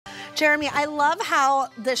Jeremy, I love how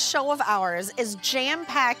this show of ours is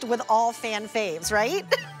jam-packed with all fan faves, right?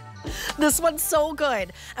 This one's so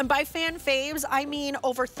good. And by fan faves, I mean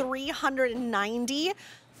over 390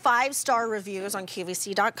 5-star reviews on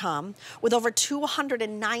QVC.com with over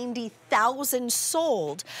 290,000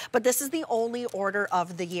 sold. But this is the only order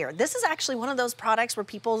of the year. This is actually one of those products where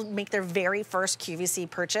people make their very first QVC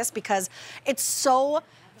purchase because it's so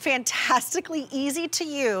fantastically easy to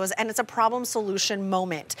use, and it's a problem solution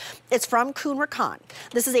moment. It's from Kuhn Rikon.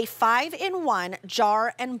 This is a 5-in-1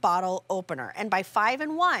 jar and bottle opener. And by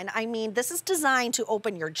 5-in-1, I mean this is designed to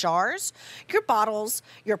open your jars, your bottles,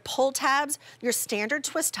 your pull tabs, your standard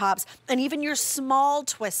twist tops, and even your small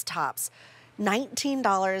twist tops.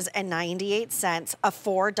 $19.98, a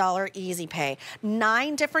 $4 easy pay.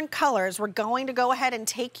 9 different colors. We're going to go ahead and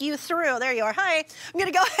take you through. There you are. Hi. I'm going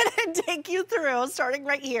to go ahead and take you through, starting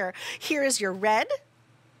right here. Here is your red.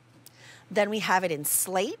 Then we have it in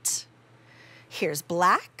slate. Here's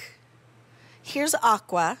black. Here's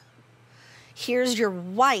aqua. Here's your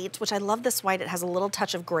white, which I love this white. It has a little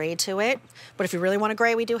touch of gray to it. But if you really want a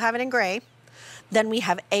gray, we do have it in gray. Then we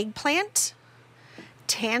have eggplant,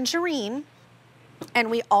 tangerine,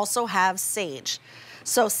 and we also have sage.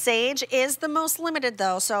 So sage is the most limited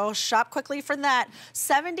though, so shop quickly for that.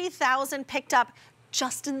 70,000 picked up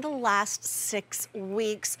just in the last 6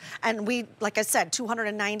 weeks. And we, like I said,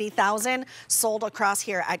 290,000 sold across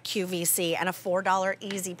here at QVC and a $4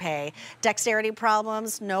 easy pay. Dexterity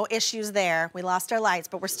problems, no issues there. We lost our lights,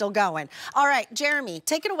 but we're still going. All right, Jeremy,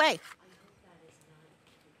 take it away.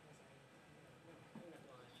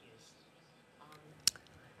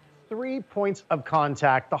 3 points of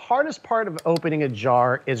contact. The hardest part of opening a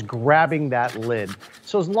jar is grabbing that lid.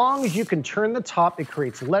 So as long as you can turn the top, it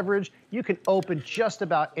creates leverage. You can open just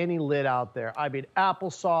about any lid out there. I mean,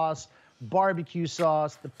 applesauce, barbecue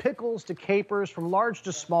sauce, the pickles to capers, from large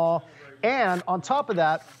to small. And on top of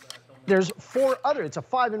that, there's 4 other, it's a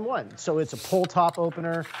 5-in-1. So it's a pull top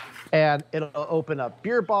opener, and it'll open up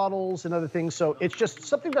beer bottles and other things. So it's just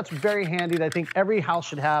something that's very handy that I think every house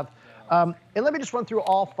should have. And let me just run through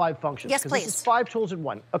all 5 functions. Yes, please. This is 5 tools in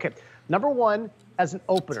one. Okay, number 1, as an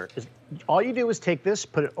opener, is all you do is take this,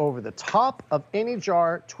 put it over the top of any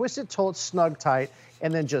jar, twist it till it's snug tight,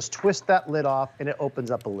 and then just twist that lid off, and it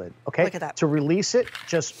opens up a lid. Okay. Look at that. To release it,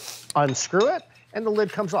 just unscrew it, and the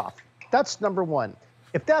lid comes off. That's number 1.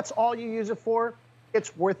 If that's all you use it for,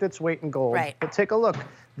 it's worth its weight in gold. Right. But take a look.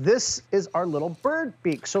 This is our little bird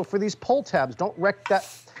beak. So for these pull tabs, don't wreck that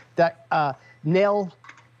nail.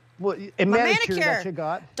 Well, a manicure that you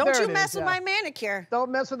got. Don't you mess with my manicure.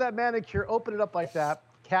 Don't mess with that manicure. Open it up like that.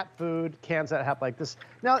 Cat food, cans that have like this.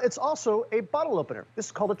 Now, it's also a bottle opener. This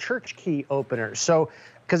is called a church key opener. So,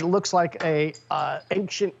 because it looks like a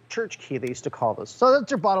ancient church key, they used to call this. So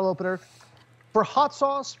that's your bottle opener. For hot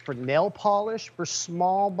sauce, for nail polish, for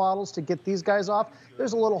small bottles to get these guys off,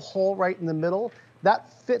 there's a little hole right in the middle.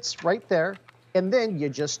 That fits right there. And then you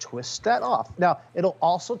just twist that off. Now, it'll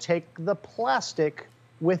also take the plastic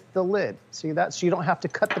with the lid. See that? So you don't have to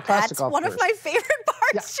cut the plastic off. That's one of my favorite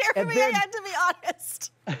parts, Jeremy, I had to be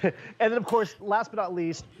honest. And then, of course, last but not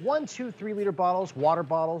least, 1, 2, 3 liter bottles, water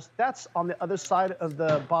bottles. That's on the other side of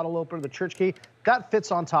the bottle opener, the church key. That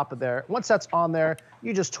fits on top of there. Once that's on there,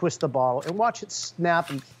 you just twist the bottle and watch it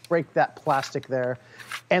snap and break that plastic there.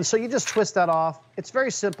 And so you just twist that off. It's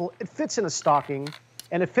very simple. It fits in a stocking.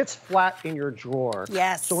 And it fits flat in your drawer.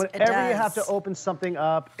 Yes, so whenever you have to open something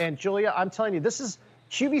up, and Julia, I'm telling you,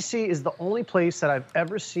 QVC is the only place that I've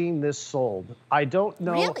ever seen this sold. I don't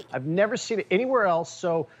know. Really? I've never seen it anywhere else.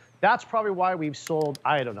 So that's probably why we've sold,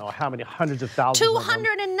 I don't know how many hundreds of thousands.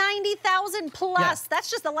 290,000 plus. Yeah.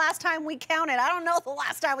 That's just the last time we counted. I don't know the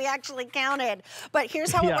last time we actually counted. But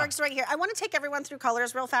here's how it works right here. I want to take everyone through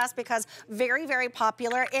colors real fast because very, very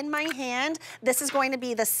popular. In my hand, this is going to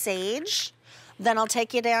be the sage. Then I'll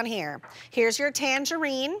take you down here. Here's your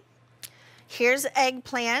tangerine. Here's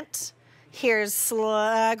eggplant. Here's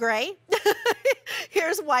gray.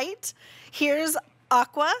 Here's white. Here's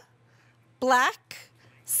aqua, black,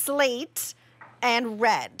 slate, and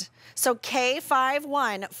red. So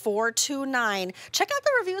K51429. Check out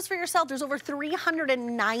the reviews for yourself. There's over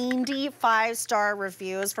 390 5-star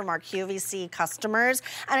reviews from our QVC customers,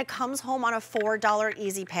 and it comes home on a $4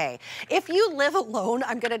 easy pay. If you live alone,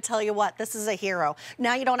 I'm gonna tell you what, this is a hero.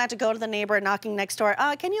 Now you don't have to go to the neighbor knocking next door,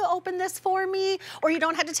 can you open this for me? Or you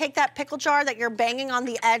don't have to take that pickle jar that you're banging on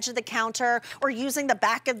the edge of the counter or using the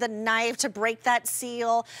back of the knife to break that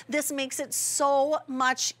seal. This makes it so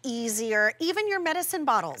much easier. Even your medicine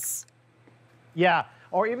bottles. Yeah,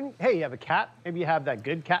 Or even, hey, you have a cat, maybe you have that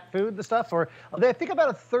good cat food, the stuff, or I think about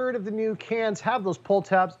a third of the new cans have those pull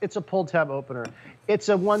tabs. It's a pull tab opener. It's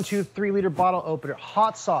a 1, 2, 3 liter bottle opener,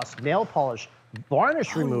 hot sauce, nail polish,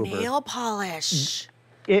 varnish remover. Nail polish.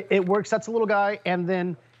 It works, that's a little guy. And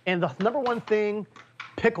then, and the number one thing,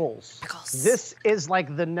 pickles. This is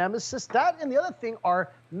like the nemesis. That and the other thing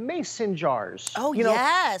are mason jars. Oh, you know,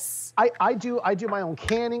 yes. I do my own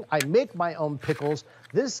canning. I make my own pickles.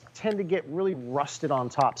 This tend to get really rusted on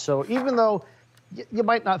top. So even though you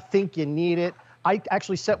might not think you need it, I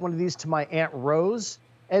actually sent one of these to my Aunt Rose.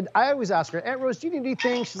 And I always ask her, Aunt Rose, do you need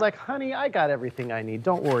anything? She's like, honey, I got everything I need.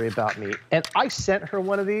 Don't worry about me. And I sent her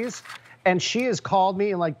one of these. And she has called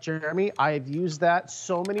me and like, Jeremy, I've used that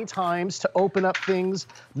so many times to open up things.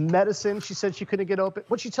 Medicine, she said she couldn't get open.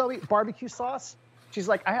 What'd she tell me? Barbecue sauce? She's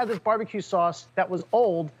like, I had this barbecue sauce that was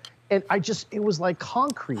old and it was like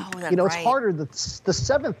concrete. Oh, you know, right. It's harder the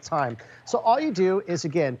seventh time. So all you do is,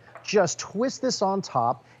 again, just twist this on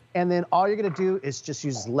top. And then all you're gonna do is just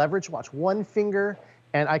use leverage. Watch, one finger,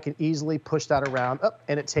 and I can easily push that around up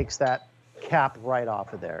and it takes that cap right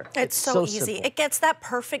off of there. It's so easy. Simple. It gets that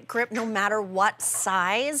perfect grip no matter what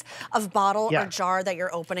size of bottle or jar that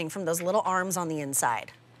you're opening from those little arms on the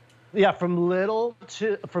inside. Yeah, from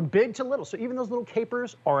big to little. So even those little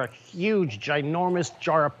capers are a huge, ginormous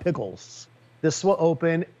jar of pickles. This will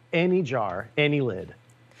open any jar, any lid.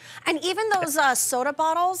 And even those soda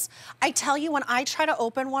bottles, I tell you, when I try to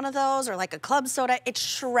open one of those, or like a club soda, it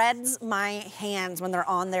shreds my hands when they're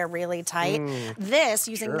on there really tight. This,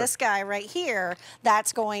 using this guy right here,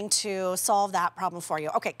 that's going to solve that problem for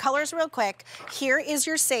you. Okay, colors real quick. Here is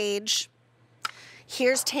your sage.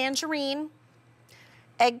 Here's tangerine,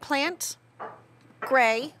 eggplant,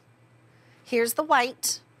 gray. Here's the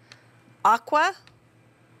white, aqua,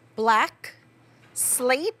 black,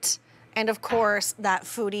 slate, and of course, that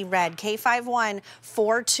foodie red,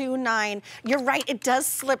 K51429. You're right, it does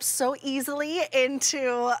slip so easily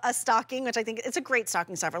into a stocking, which I think it's a great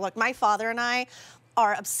stocking stuffer. Look, my father and I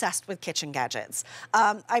are obsessed with kitchen gadgets.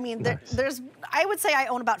 I mean, I would say I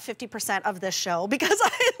own about 50% of this show because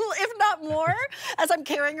if not more, as I'm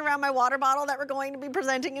carrying around my water bottle that we're going to be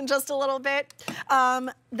presenting in just a little bit.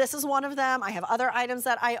 This is one of them. I have other items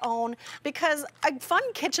that I own because a fun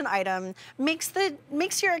kitchen item makes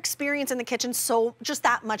your experience in the kitchen just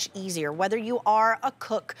that much easier, whether you are a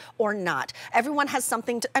cook or not. Everyone has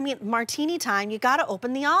something to, I mean, martini time, you gotta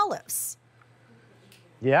open the olives.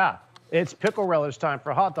 Yeah. It's pickle relish time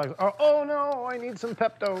for hot dogs. Oh no, I need some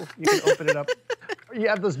Pepto. You can open it up. You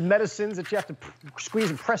have those medicines that you have to squeeze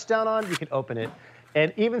and press down on. You can open it.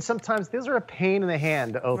 And even sometimes, these are a pain in the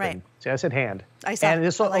hand to open. Right. See, I said hand. I said, and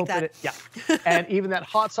this will like open that. it. Yeah. And even that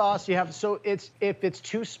hot sauce you have. So if it's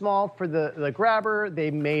too small for the grabber,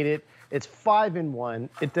 they made it. It's 5-in-1.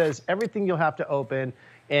 It does everything you'll have to open.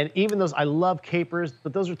 And even those, I love capers,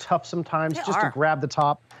 but those are tough sometimes to grab the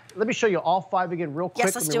top. Let me show you all 5 again real quick.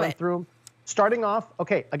 Yes, let's do it. Through them. Starting off,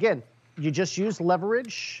 okay, again, you just use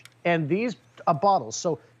leverage and these bottles.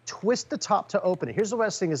 So twist the top to open it. Here's the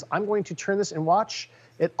best thing is I'm going to turn this and watch.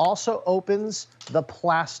 It also opens the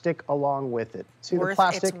plastic along with it. See the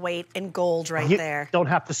plastic? Its weight in gold right there. Don't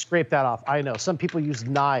have to scrape that off. I know. Some people use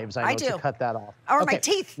knives, I know, to cut that off. Or my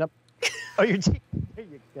teeth. Nope. Oh, your teeth. There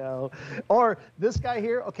you go. Or this guy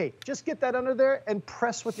here, okay, just get that under there and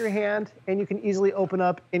press with your hand, and you can easily open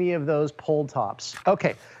up any of those pull tops.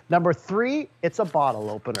 Okay, number 3, it's a bottle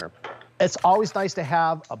opener. It's always nice to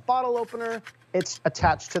have a bottle opener. It's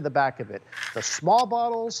attached to the back of it. The small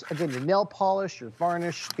bottles, again, your nail polish, your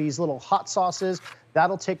varnish, these little hot sauces,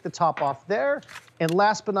 that'll take the top off there. And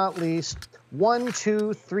last but not least, 1,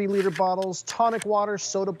 2, 3 liter bottles, tonic water,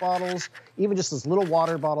 soda bottles, even just those little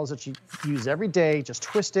water bottles that you use every day, just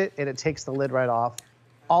twist it and it takes the lid right off.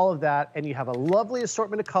 All of that, and you have a lovely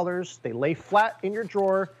assortment of colors. They lay flat in your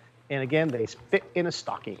drawer, and again, they fit in a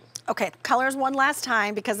stocking. Okay, colors one last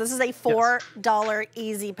time because this is a $4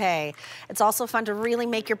 easy pay. It's also fun to really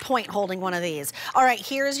make your point holding one of these. All right,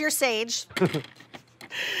 here's your sage.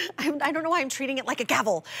 I don't know why I'm treating it like a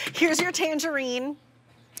gavel. Here's your tangerine,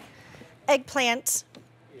 eggplant,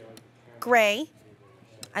 gray.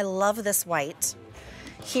 I love this white.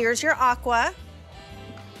 Here's your aqua,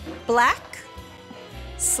 black,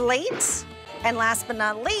 slate, and last but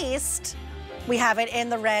not least, we have it in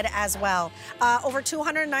the red as well. Over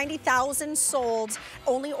 290,000 sold.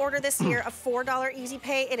 Only order this year a $4 easy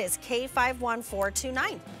pay. It is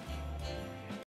K51429.